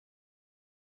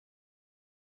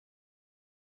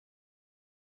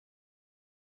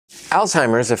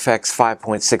Alzheimer's affects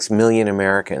 5.6 million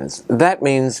Americans. That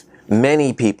means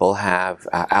many people have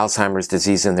Alzheimer's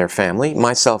disease in their family,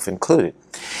 myself included.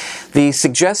 The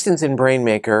suggestions in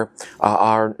BrainMaker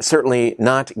are certainly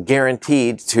not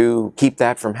guaranteed to keep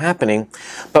that from happening,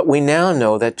 but we now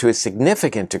know that to a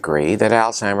significant degree that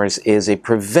Alzheimer's is a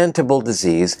preventable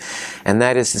disease, and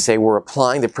that is to say we're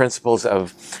applying the principles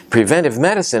of preventive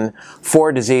medicine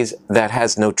for a disease that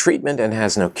has no treatment and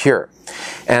has no cure.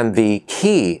 And the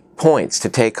key points to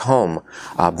take home,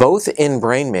 both in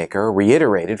BrainMaker,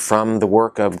 reiterated from the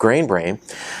work of GrainBrain,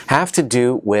 have to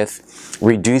do with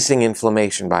reducing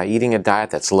inflammation by eating a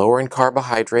diet that's lower in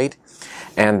carbohydrate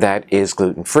and that is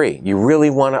gluten-free. You really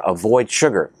want to avoid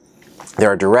sugar. There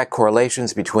are direct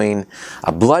correlations between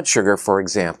blood sugar, for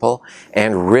example,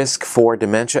 and risk for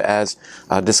dementia as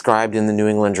described in the New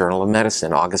England Journal of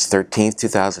Medicine, August 13th,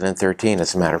 2013,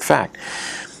 as a matter of fact.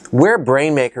 Where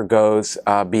BrainMaker goes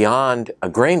beyond a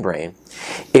GrainBrain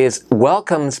is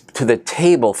welcomes to the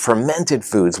table fermented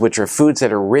foods, which are foods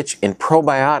that are rich in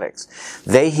probiotics.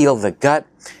 They heal the gut,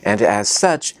 and as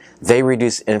such, they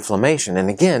reduce inflammation. And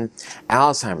again,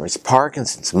 Alzheimer's,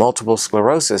 Parkinson's, multiple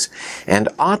sclerosis, and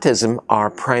autism are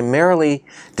primarily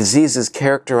diseases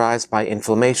characterized by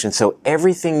inflammation. So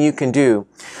everything you can do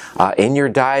in your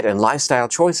diet and lifestyle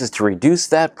choices to reduce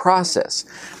that process,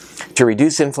 to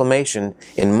reduce inflammation,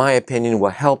 in my opinion, will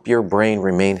help your brain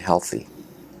remain healthy.